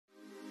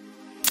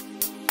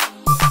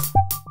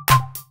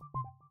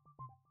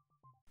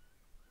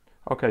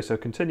Okay, so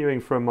continuing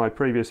from my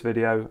previous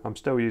video, I'm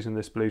still using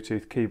this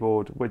Bluetooth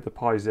keyboard with the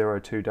Pi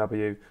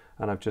 02W,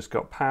 and I've just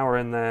got power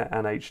in there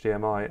and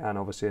HDMI and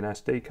obviously an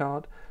SD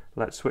card.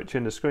 Let's switch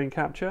into screen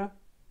capture.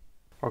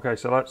 Okay,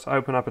 so let's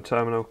open up a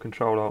terminal,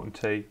 Control Alt and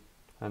T,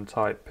 and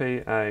type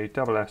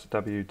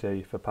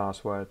PASSWD for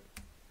password.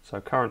 So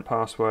current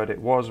password,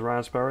 it was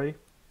Raspberry,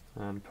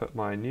 and put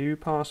my new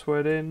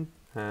password in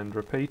and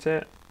repeat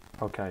it.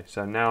 Okay,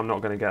 so now I'm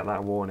not going to get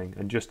that warning,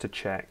 and just to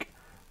check,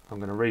 I'm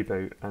going to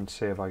reboot and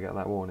see if I get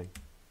that warning.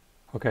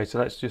 Okay, so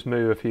let's just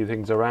move a few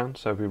things around.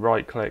 So if we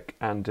right click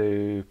and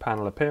do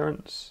panel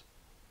appearance,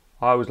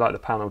 I always like the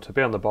panel to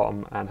be on the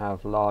bottom and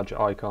have large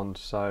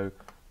icons. So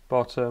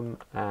bottom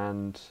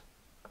and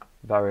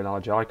very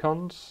large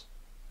icons.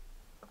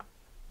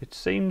 It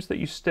seems that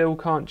you still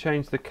can't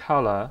change the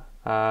color.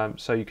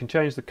 So you can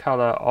change the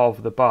color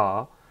of the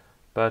bar,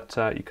 but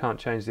you can't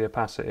change the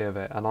opacity of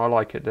it. And I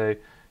like it to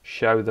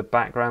show the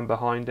background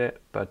behind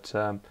it, but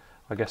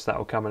I guess that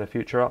will come in a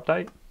future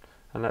update.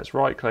 And let's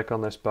right click on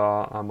this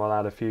bar and we'll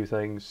add a few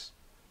things.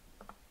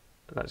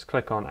 Let's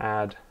click on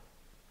add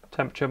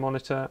temperature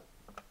monitor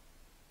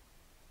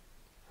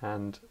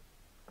and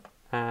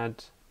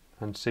add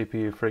and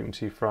CPU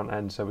frequency front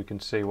end so we can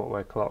see what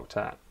we're clocked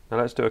at. Now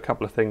let's do a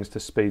couple of things to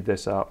speed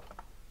this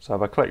up. So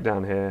if I click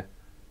down here,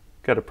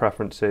 go to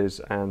preferences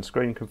and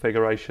screen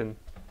configuration,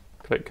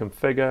 click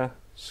configure,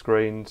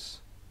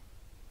 screens,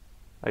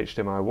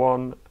 HDMI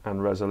 1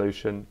 and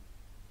resolution,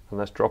 and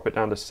let's drop it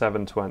down to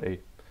 720.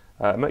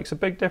 It makes a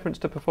big difference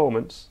to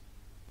performance.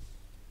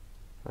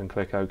 And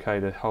click OK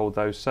to hold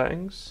those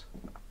settings.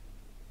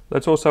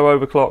 Let's also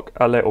overclock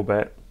a little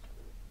bit.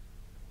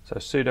 So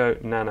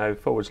sudo nano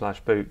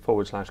 /boot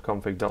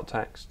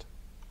 /config.txt.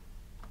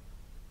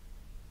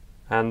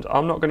 And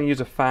I'm not going to use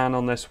a fan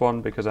on this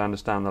one because I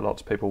understand that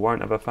lots of people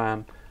won't have a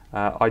fan.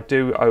 I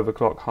do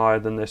overclock higher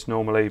than this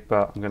normally,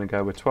 but I'm going to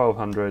go with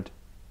 1200.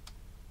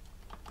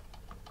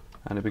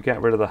 And if we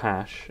get rid of the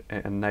hash,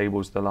 it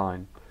enables the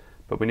line.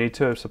 But we need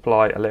to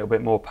supply a little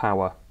bit more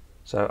power.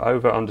 So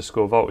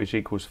over_voltage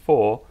equals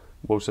 4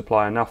 will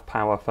supply enough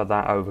power for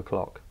that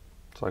overclock.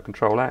 So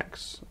Control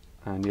X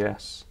and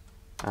yes,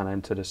 and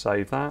enter to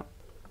save that.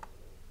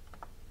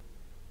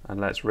 And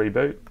let's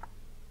reboot.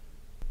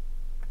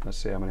 Let's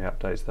see how many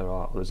updates there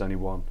are. There's only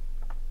one.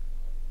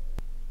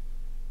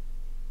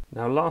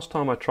 Now last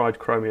time I tried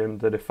Chromium,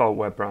 the default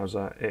web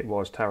browser, it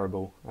was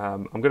terrible.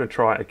 I'm going to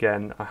try it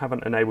again. I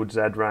haven't enabled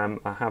Zram,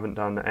 I haven't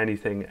done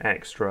anything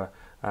extra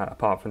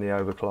apart from the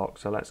overclock,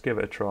 so let's give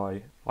it a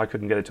try. I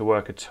couldn't get it to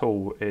work at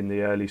all in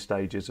the early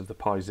stages of the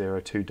Pi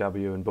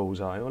 02W and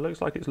Bullseye. Well, it looks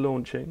like it's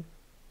launching.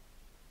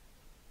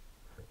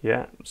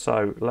 Yeah,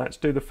 so let's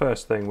do the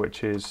first thing,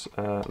 which is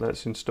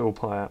let's install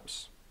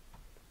PiApps.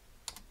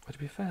 But to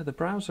be fair, the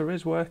browser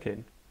is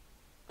working.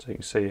 So you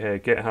can see here,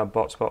 GitHub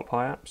Botspot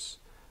PiApps.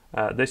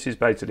 This is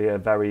basically a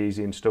very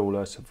easy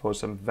installer for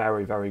some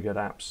very, very good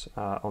apps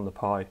on the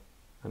Pi.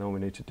 And all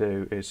we need to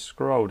do is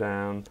scroll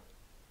down.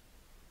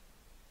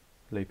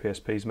 Lee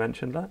PSP's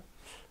mentioned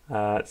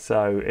that.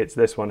 So it's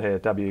this one here,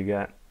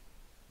 wget.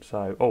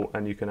 So, oh,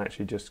 and you can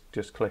actually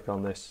just click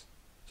on this.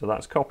 So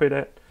that's copied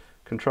it.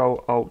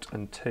 Control Alt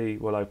and T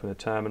will open a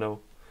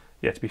terminal.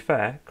 Yeah, to be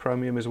fair,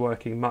 Chromium is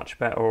working much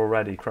better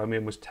already.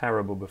 Chromium was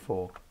terrible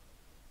before.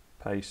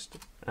 Paste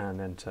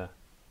and enter.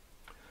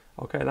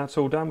 Okay, that's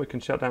all done. We can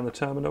shut down the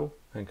terminal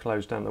and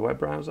close down the web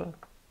browser.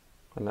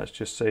 And let's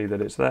just see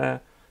that it's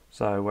there.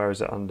 So where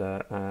is it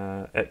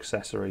under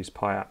accessories,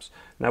 PiApps?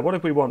 Now what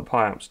if we want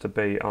PiApps to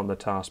be on the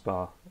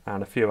taskbar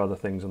and a few other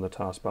things on the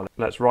taskbar?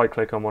 Let's right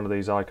click on one of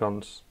these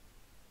icons.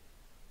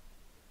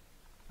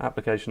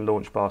 Application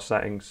launch bar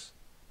settings.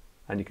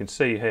 And you can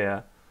see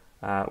here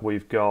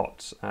we've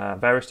got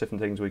various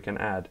different things we can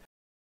add.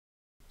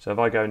 So if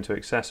I go into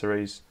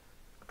accessories,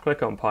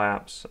 click on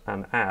PiApps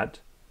and add,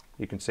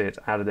 you can see it's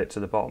added it to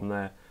the bottom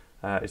there.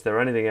 Is there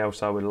anything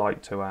else I would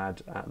like to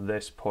add at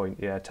this point?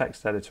 Yeah,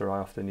 text editor I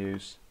often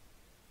use.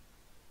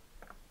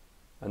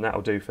 And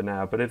that'll do for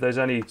now. But if there's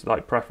any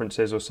like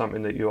preferences or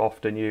something that you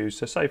often use,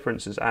 so say for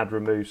instance add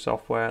remove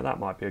software, that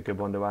might be a good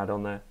one to add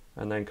on there.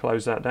 And then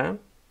close that down.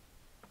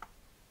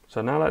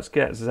 So now let's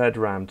get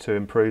Zram to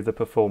improve the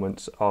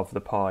performance of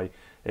the Pi.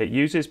 It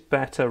uses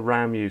better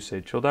RAM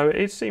usage, although it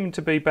is seeming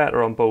to be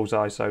better on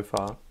Bullseye so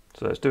far.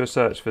 So let's do a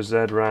search for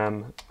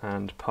Zram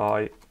and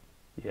Pi.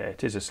 Yeah,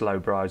 it is a slow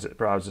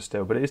browser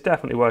still, but it is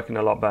definitely working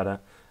a lot better.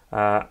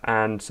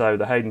 And so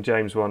the Hayden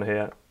James one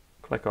here,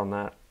 click on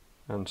that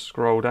and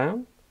scroll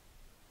down.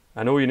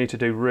 And all you need to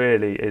do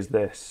really is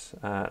this.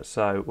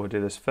 So we'll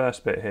do this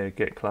first bit here,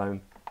 git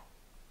clone,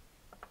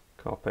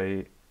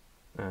 copy,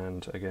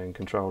 and again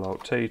Control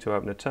Alt T to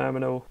open a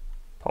terminal,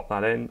 pop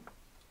that in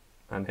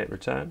and hit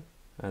return,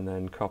 and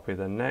then copy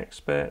the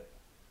next bit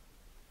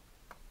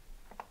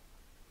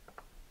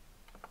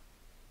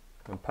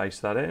and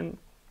paste that in.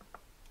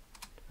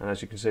 And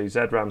as you can see,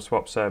 Zram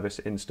swap service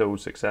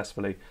installed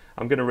successfully.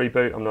 I'm going to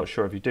reboot. I'm not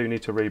sure if you do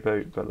need to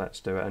reboot, but let's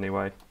do it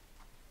anyway.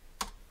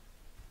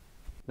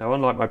 Now,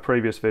 unlike my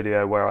previous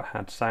video where I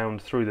had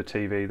sound through the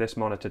TV, this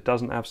monitor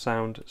doesn't have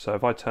sound. So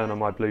if I turn on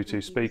my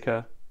Bluetooth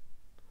speaker,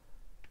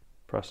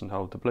 press and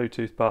hold the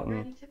Bluetooth button.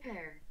 Ready to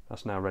pair.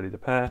 That's now ready to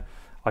pair.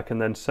 I can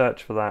then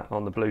search for that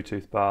on the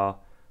Bluetooth bar,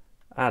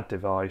 add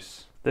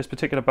device. This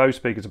particular Bose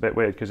speaker is a bit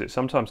weird because it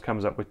sometimes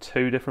comes up with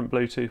two different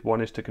Bluetooth.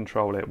 One is to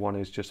control it, one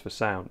is just for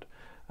sound.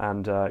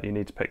 And you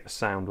need to pick the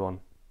sound one.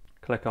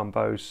 Click on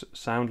Bose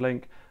sound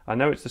link. I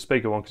know it's the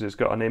speaker one because it's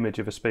got an image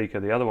of a speaker.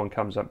 The other one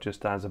comes up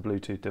just as a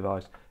Bluetooth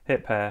device.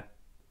 Hit pair.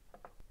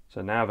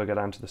 So now if I go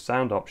down to the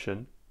sound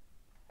option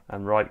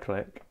and right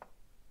click,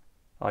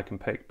 I can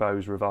pick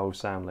Bose Revolve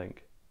sound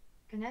link.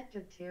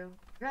 Connected to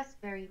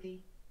Raspberry Pi.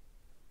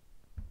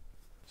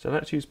 So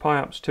let's use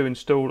PiApps to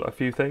install a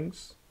few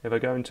things. If I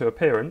go into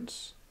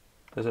Appearance,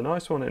 there's a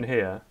nice one in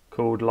here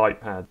called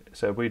Lightpad.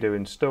 So if we do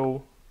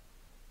install,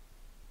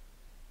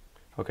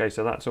 okay,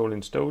 so that's all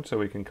installed, so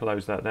we can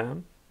close that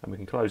down, and we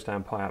can close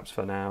down PiApps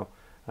for now.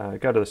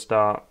 Go to the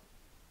start,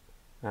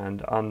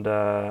 and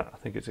under, I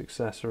think it's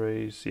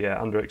accessories,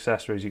 yeah, under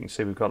accessories you can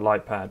see we've got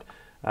Lightpad,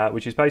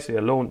 which is basically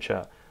a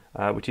launcher,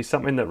 which is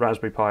something that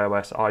Raspberry Pi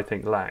OS I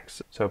think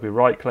lacks. So if we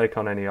right click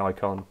on any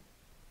icon,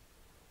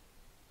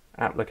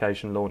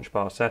 Application Launch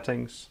Bar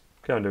Settings,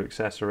 go into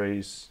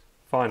Accessories,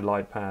 find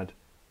Lightpad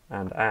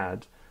and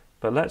add,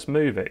 but let's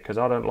move it because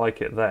I don't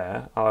like it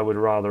there. I would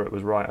rather it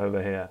was right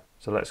over here.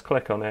 So let's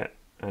click on it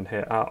and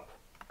hit up,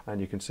 and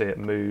you can see it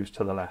moves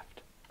to the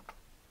left.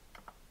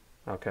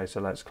 Okay,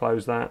 so let's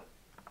close that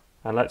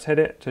and let's hit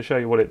it to show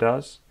you what it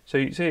does. So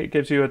you see it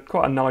gives you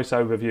quite a nice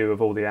overview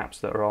of all the apps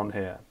that are on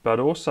here, but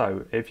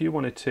also if you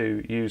wanted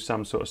to use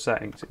some sort of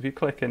settings, if you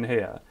click in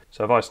here,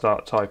 so if I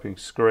start typing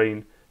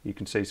screen, you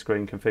can see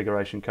screen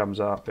configuration comes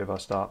up. If I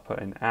start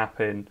putting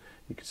app in,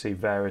 you can see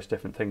various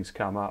different things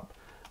come up.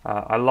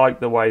 I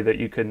like the way that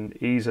you can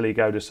easily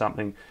go to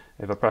something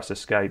if I press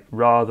escape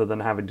rather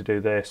than having to do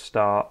this,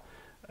 start,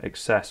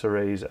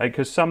 accessories,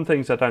 because some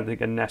things I don't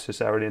think are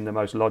necessarily in the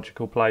most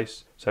logical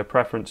place. So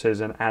preferences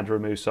and add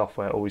remove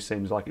software always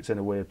seems like it's in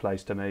a weird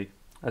place to me.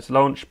 Let's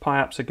launch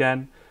PiApps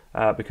again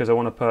because I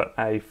want to put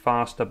a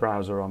faster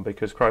browser on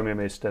because Chromium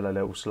is still a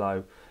little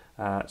slow.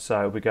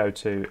 So we go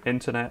to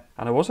Internet,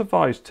 and I was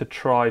advised to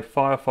try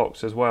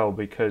Firefox as well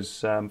because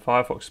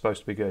Firefox is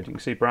supposed to be good. You can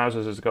see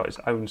Browsers has got its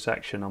own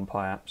section on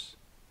PiApps.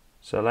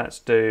 So let's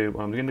do,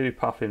 well, I'm going to do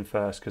Puffin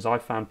first because I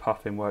found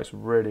Puffin works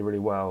really, really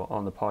well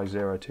on the Pi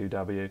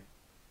 02W.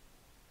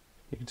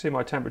 You can see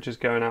my temperature's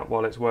going up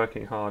while it's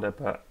working harder,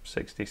 but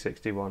 60,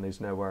 61 is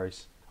no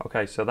worries.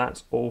 Okay, so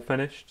that's all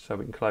finished, so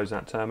we can close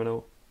that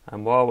terminal.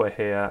 And while we're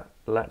here,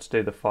 let's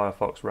do the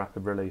Firefox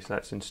rapid release.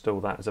 Let's install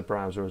that as a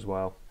browser as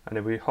well. And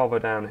if we hover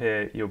down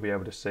here, you'll be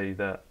able to see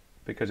that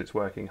because it's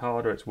working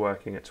harder, it's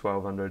working at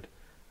 1200.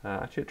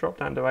 Actually, it dropped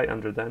down to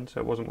 800 then,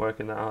 so it wasn't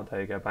working that hard.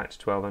 There you go, back to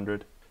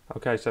 1200.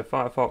 Okay, so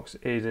Firefox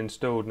is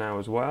installed now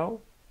as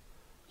well.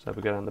 So if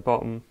we go down the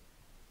bottom,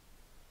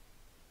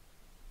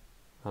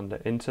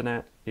 under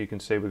Internet, you can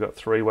see we've got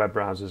 3 web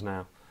browsers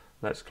now.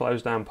 Let's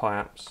close down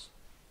PiApps,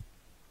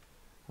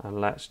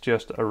 and let's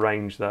just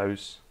arrange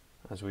those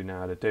as we know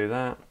how to do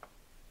that.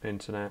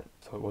 Internet,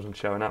 so it wasn't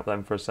showing up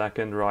then for a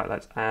second. Right,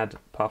 let's add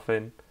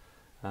Puffin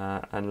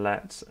and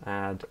let's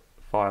add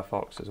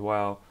Firefox as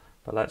well,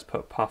 but let's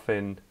put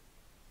Puffin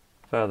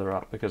further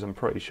up because I'm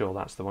pretty sure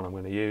that's the one I'm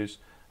going to use,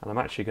 and I'm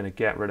actually going to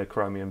get rid of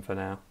Chromium for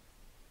now.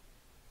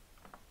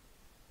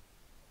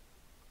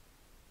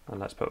 And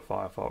let's put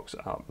Firefox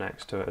up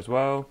next to it as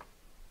well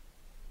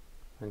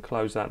and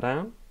close that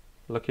down.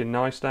 Looking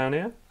nice down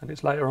here, and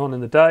it's later on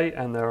in the day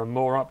and there are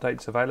more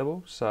updates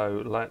available,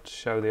 so let's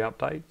show the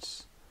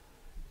updates.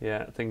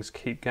 Yeah, things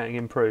keep getting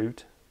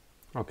improved.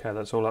 Okay,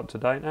 that's all up to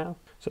date now.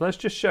 So let's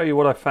just show you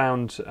what I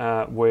found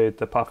with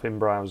the Puffin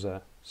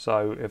browser.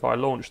 So if I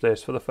launch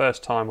this for the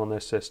first time on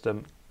this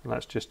system,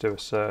 let's just do a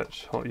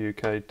search, Hot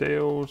UK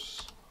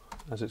Deals,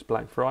 as it's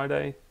Black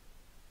Friday.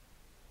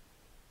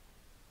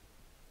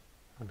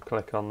 And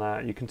click on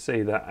that. You can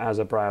see that as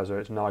a browser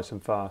it's nice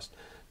and fast.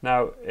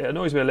 Now it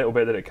annoys me a little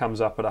bit that it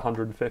comes up at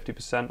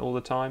 150% all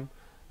the time.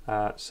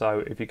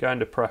 So if you go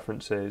into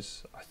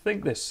Preferences, I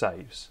think this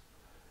saves.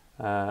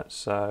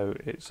 So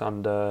it's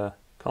under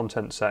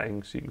Content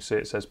Settings, you can see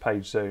it says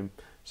Page Zoom.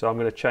 So I'm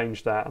going to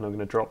change that and I'm going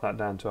to drop that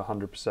down to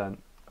 100%.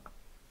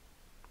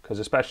 Because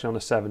especially on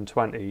a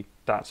 720,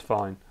 that's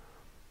fine.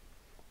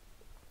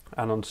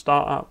 And on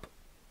Startup,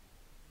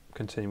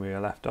 continue where you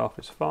left off,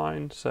 it's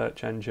fine.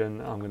 Search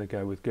engine, I'm going to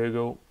go with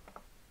Google.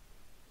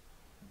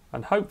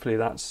 And hopefully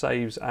that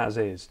saves as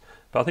is.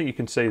 But I think you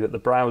can see that the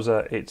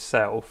browser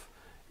itself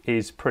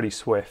is pretty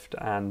swift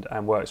and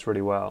works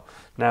really well.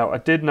 Now I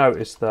did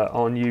notice that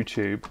on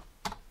YouTube,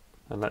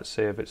 and let's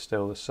see if it's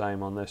still the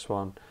same on this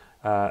one,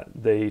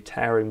 the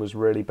tearing was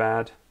really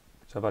bad.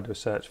 So if I do a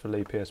search for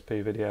Lee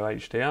PSP Video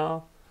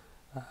HDR,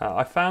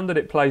 I found that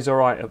it plays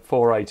alright at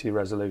 480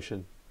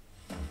 resolution.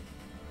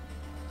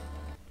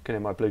 Can hear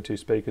my Bluetooth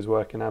speakers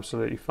working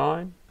absolutely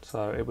fine,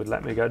 so it would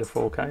let me go to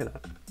 4K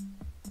there.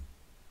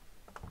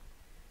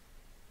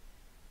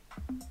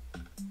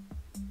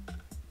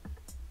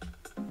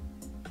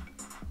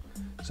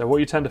 So what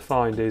you tend to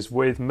find is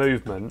with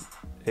movement,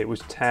 it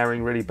was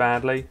tearing really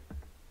badly.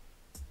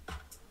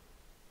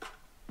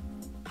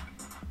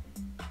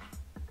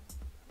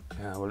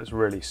 well, it's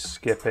really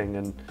skipping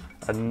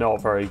and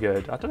not very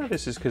good. I don't know if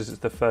this is because it's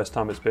the first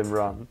time it's been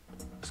run.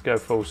 Let's go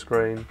full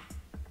screen.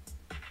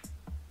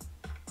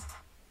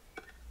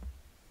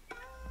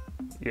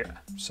 Yeah,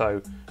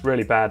 so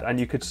really bad, and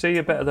you could see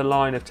a bit of the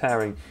line of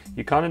tearing.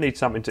 You kind of need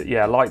something to,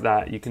 yeah, like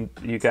that.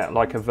 You get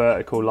like a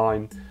vertical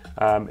line.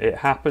 It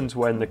happens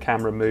when the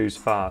camera moves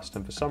fast,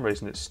 and for some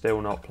reason it's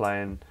still not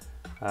playing.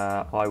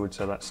 I would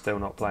say that's still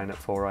not playing at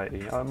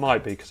 480. It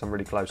might be because I'm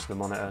really close to the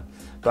monitor.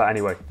 But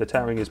anyway, the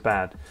tearing is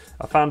bad.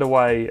 I found a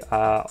way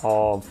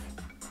of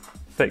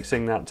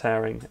fixing that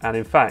tearing, and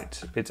in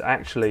fact, it's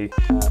actually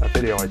a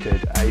video I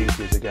did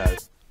ages ago.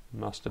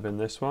 Must have been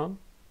this one.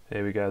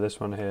 Here we go, this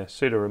one here,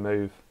 sudo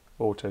remove,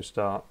 auto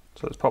start.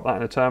 So let's pop that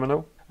in a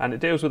terminal. And it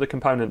deals with a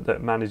component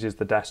that manages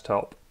the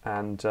desktop,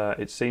 and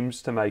it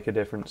seems to make a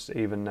difference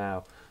even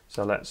now.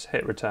 So let's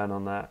hit return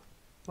on that.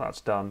 That's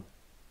done.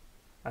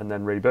 And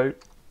then reboot.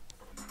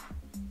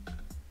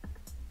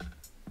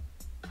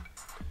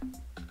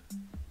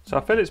 So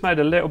I feel it's made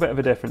a little bit of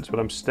a difference, but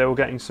I'm still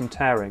getting some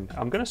tearing.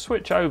 I'm going to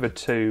switch over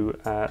to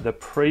the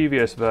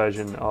previous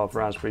version of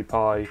Raspberry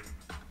Pi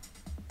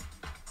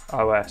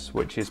OS,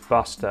 which is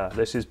Buster.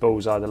 This is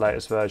Bullseye, the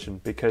latest version,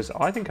 because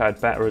I think I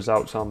had better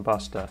results on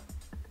Buster.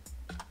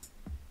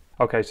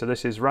 Okay, so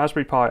this is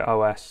Raspberry Pi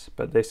OS,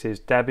 but this is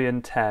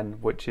Debian 10,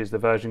 which is the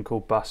version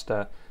called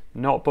Buster,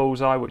 not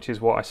Bullseye, which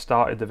is what I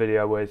started the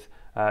video with,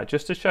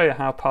 just to show you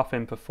how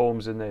Puffin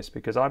performs in this,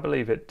 because I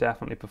believe it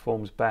definitely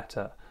performs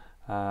better.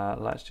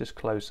 Let's just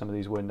close some of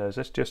these windows.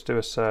 Let's just do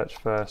a search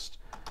first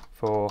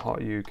for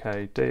Hot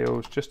UK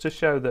deals, just to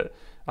show that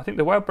I think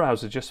the web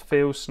browser just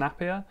feels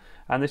snappier,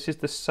 and this is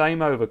the same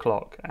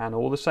overclock and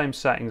all the same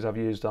settings I've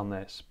used on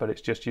this, but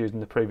it's just using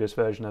the previous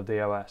version of the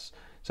OS.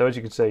 So as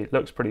you can see, it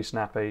looks pretty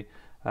snappy.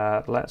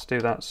 Let's do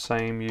that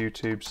same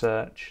YouTube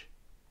search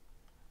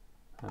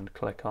and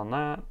click on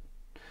that.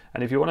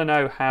 And if you want to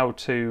know how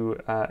to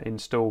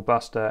install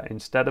Buster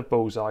instead of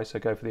Bullseye, so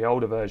go for the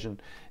older version,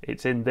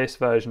 it's in this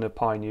version of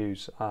Pi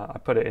News. I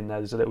put it in there.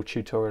 There's a little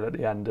tutorial at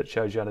the end that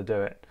shows you how to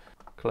do it.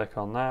 Click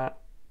on that.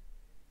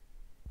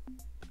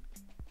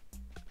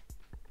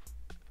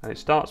 And it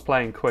starts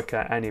playing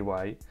quicker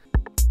anyway.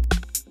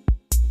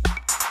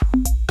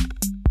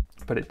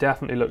 But it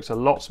definitely looks a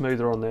lot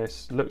smoother on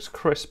this, looks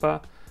crisper.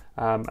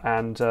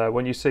 And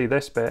when you see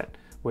this bit,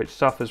 which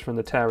suffers from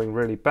the tearing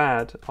really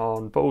bad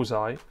on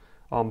Bullseye,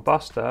 on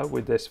Buster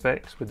with this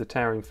fix, with the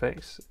tearing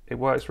fix, it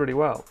works really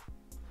well.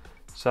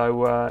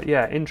 So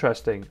yeah,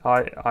 interesting.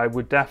 I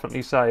would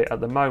definitely say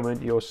at the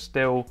moment you're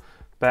still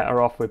better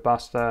off with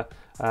Buster.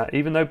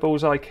 Even though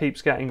Bullseye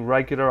keeps getting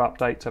regular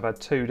updates, I've had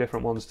 2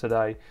 different ones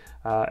today,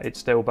 it's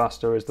still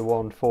Buster is the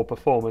one for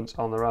performance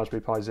on the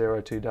Raspberry Pi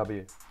Zero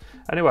 2W.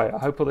 Anyway, I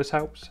hope all this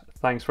helps.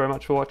 Thanks very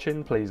much for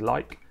watching. Please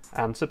like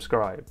and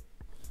subscribe.